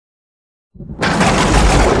My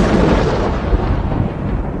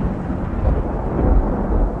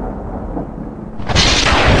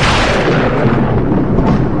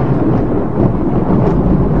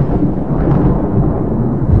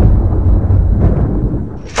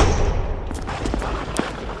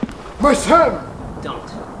son! Don't.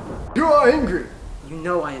 You are angry. You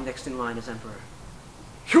know I am next in line as Emperor.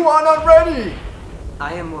 You are not ready!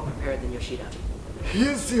 I am more prepared than Yoshida. He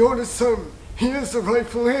is the oldest son. He is the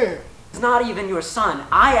rightful heir. He's not even your son.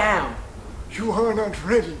 I am. You are not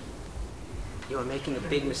ready. You are making a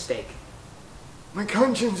big mistake. My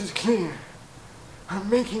conscience is clear. I'm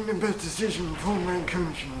making the best decision for my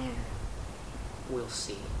country. We'll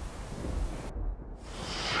see.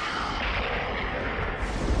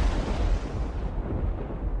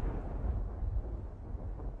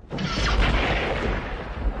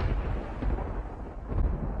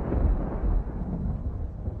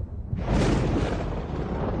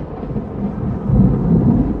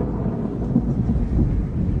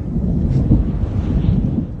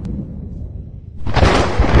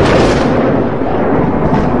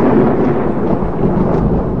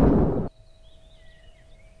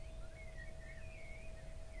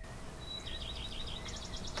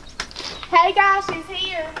 Hey guys, she's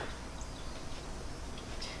here.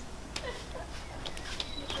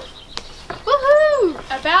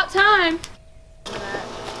 Woohoo! About time.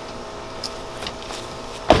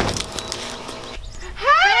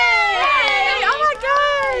 Hey! Oh my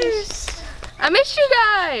gosh! I missed you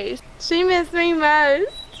guys. She missed me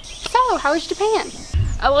most. So, how was Japan?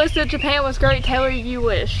 Alyssa, Japan was great. Taylor, you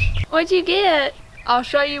wish. What'd you get? I'll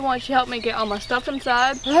show you once you help me get all my stuff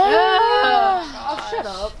inside. Oh, shut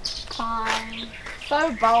up. Fine.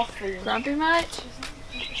 So bossy. Grumpy much?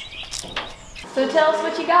 So tell us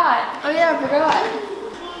what you got. Oh yeah, I forgot.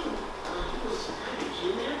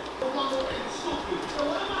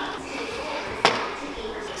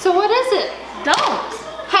 So what is it? Don't.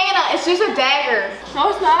 Hannah, it's just a dagger. No,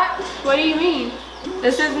 it's not. What do you mean?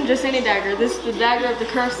 This isn't just any dagger. This is the dagger of the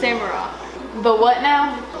cursed samurai. But what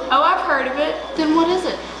now? Oh, I've heard of it. Then what is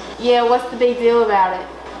it? Yeah, what's the big deal about it?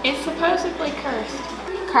 It's supposedly cursed.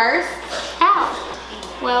 Cursed? How?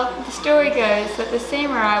 Well, the story goes that the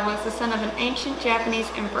samurai was the son of an ancient Japanese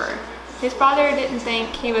emperor. His father didn't think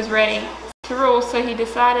he was ready to rule, so he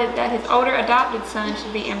decided that his older adopted son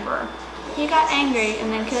should be emperor. He got angry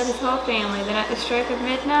and then killed his whole family, then at the stroke of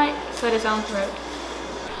midnight, slit his own throat.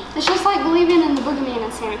 It's just like believing in the boogeyman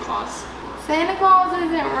and Santa Claus. Santa Claus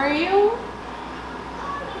isn't real?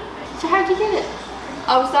 So how'd you get it?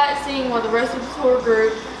 I was sightseeing with the rest of the tour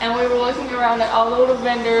group, and we were looking around at all the little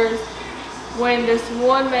vendors when this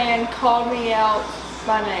one man called me out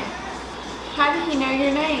by name. How did he know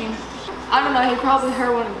your name? I don't know, he probably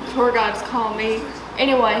heard one of the tour guides call me.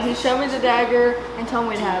 Anyway, he showed me the dagger and told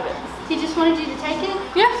me to have it. He just wanted you to take it?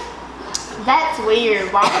 Yeah. That's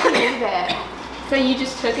weird. Why would you do that? So you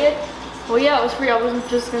just took it? Well, yeah, it was free. I wasn't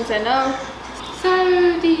just gonna say no.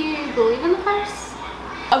 So, do you believe in the curse?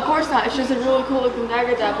 Of course not. It's just a really cool looking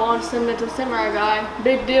dagger that belongs to some mental samurai guy.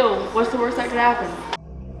 Big deal. What's the worst that could happen?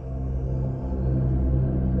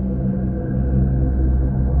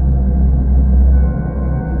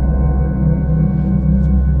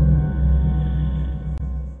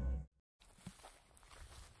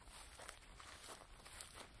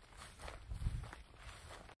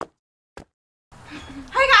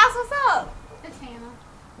 Hey guys, what's up? It's Hannah.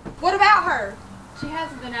 What about her? She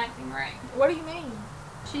hasn't been acting right. What do you mean?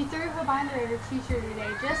 She threw her binder at her teacher today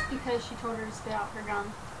just because she told her to spit out her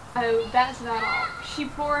gum. Oh, that's not all. She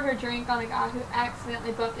poured her drink on a guy who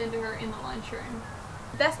accidentally bumped into her in the lunchroom.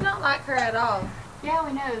 That's not like her at all. Yeah,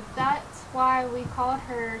 we know. That's why we called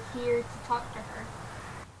her here to talk to her.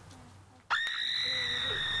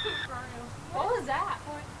 What was that?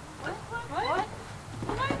 What?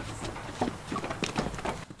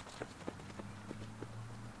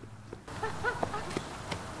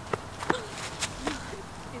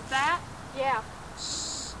 Is that? Yeah.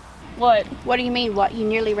 What? What do you mean, what? You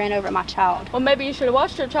nearly ran over my child. Well, maybe you should have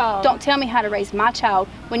watched your child. Don't tell me how to raise my child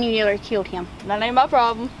when you nearly killed him. That ain't my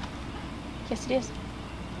problem. Yes, it is.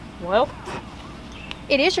 Well,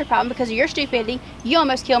 It is your problem because of your stupidity. You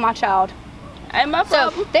almost killed my child. ain't my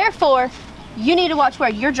problem. So, therefore, you need to watch where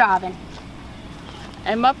you're driving.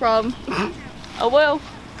 Ain't my problem. Oh well.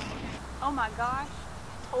 Oh my gosh.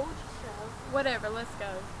 Told you so. Whatever, let's go.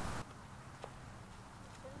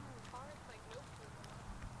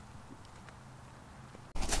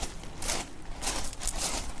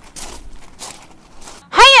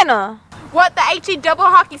 Hannah! What the HE double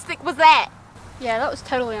hockey stick was that? Yeah, that was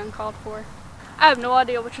totally uncalled for. I have no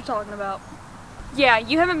idea what you're talking about. Yeah,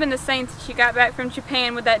 you haven't been the same since you got back from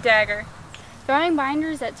Japan with that dagger. Throwing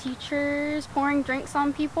binders at teachers, pouring drinks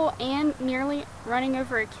on people, and nearly running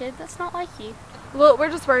over a kid, that's not like you. Look, we're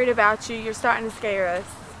just worried about you. You're starting to scare us.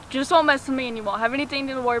 Just won't mess with me and you won't have anything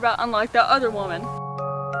to worry about, unlike that other woman.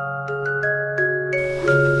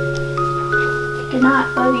 Good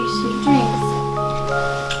night. Love you. Sweet dreams.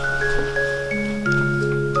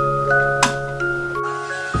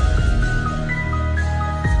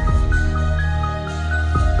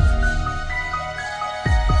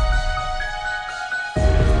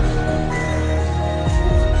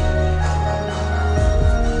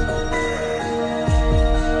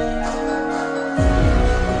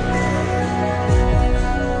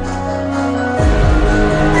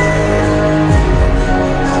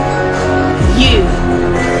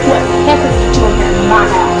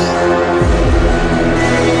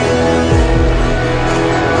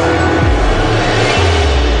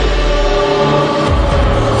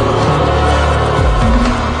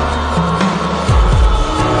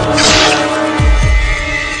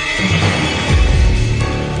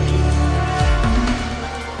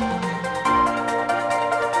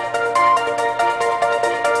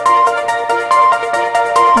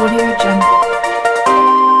 Audio Jungle.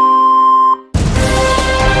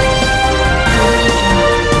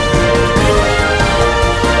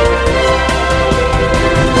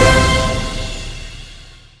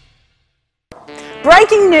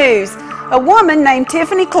 Breaking news! A woman named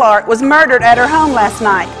Tiffany Clark was murdered at her home last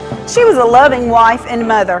night. She was a loving wife and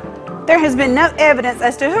mother. There has been no evidence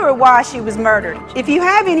as to who or why she was murdered. If you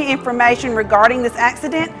have any information regarding this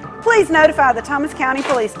accident, please notify the Thomas County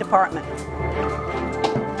Police Department.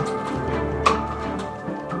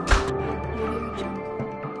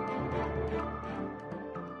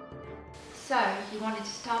 So, you wanted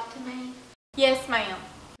to talk to me? Yes, ma'am.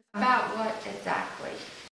 About what exactly?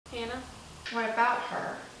 Hannah? What about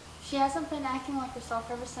her? She hasn't been acting like herself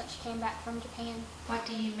ever since she came back from Japan. What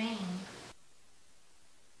do you mean?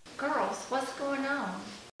 Girls, what's going on?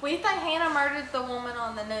 We think Hannah murdered the woman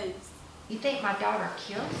on the news. You think my daughter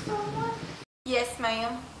killed someone? Yes,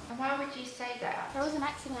 ma'am. And why would you say that? There was an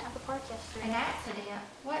accident at the park yesterday. An accident?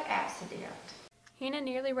 What accident? Hannah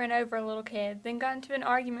nearly ran over a little kid, then got into an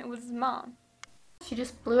argument with his mom. She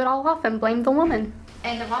just blew it all off and blamed the woman.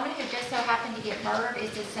 And the woman who just so happened to get murdered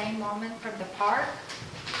is the same woman from the park?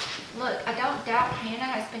 Look, I don't doubt Hannah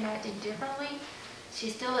has been acting differently.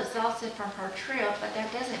 She's still exhausted from her trip, but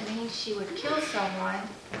that doesn't mean she would kill someone.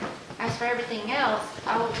 As for everything else,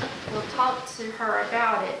 we'll talk to her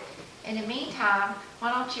about it. In the meantime,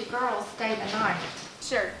 why don't you girls stay the night?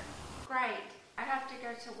 Sure. Great. I have to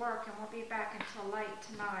go to work and we'll be back until late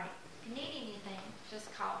tonight. If you need anything,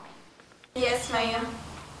 just call me. Yes, ma'am.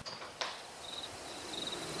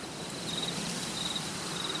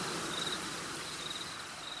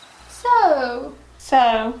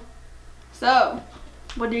 So,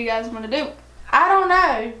 what do you guys want to do? I don't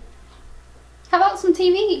know. How about some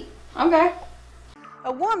TV? Okay.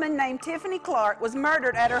 A woman named Tiffany Clark was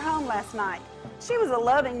murdered at her home last night. She was a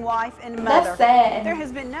loving wife and mother. That's sad. There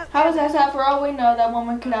has been no How is that sad? For all we know, that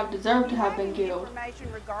woman could have deserved to have been killed.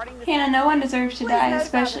 information regarding this Hannah, no one deserves to Please die, notify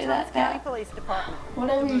especially the that Thomas County that. Police Department.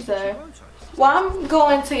 Whatever you say. Well, I'm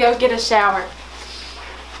going to go get a shower.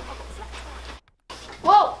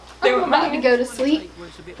 Well, Do I'm it, about to man. go to sleep.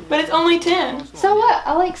 But it's only 10. So what?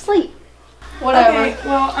 I like sleep. Whatever. Okay,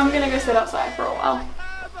 well, I'm gonna go sit outside for a while.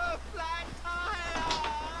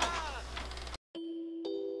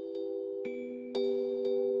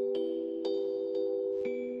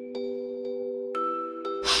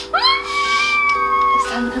 It's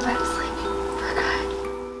time to go back to sleep. For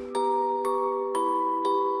good.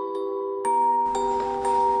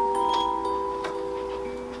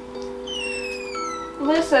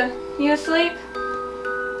 Alyssa, you asleep?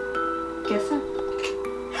 Guess so.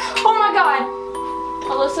 Oh my god!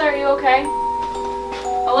 Alyssa, are you okay?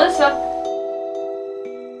 Alyssa?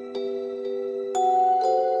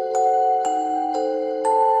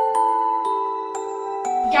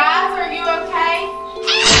 Guys, are you okay?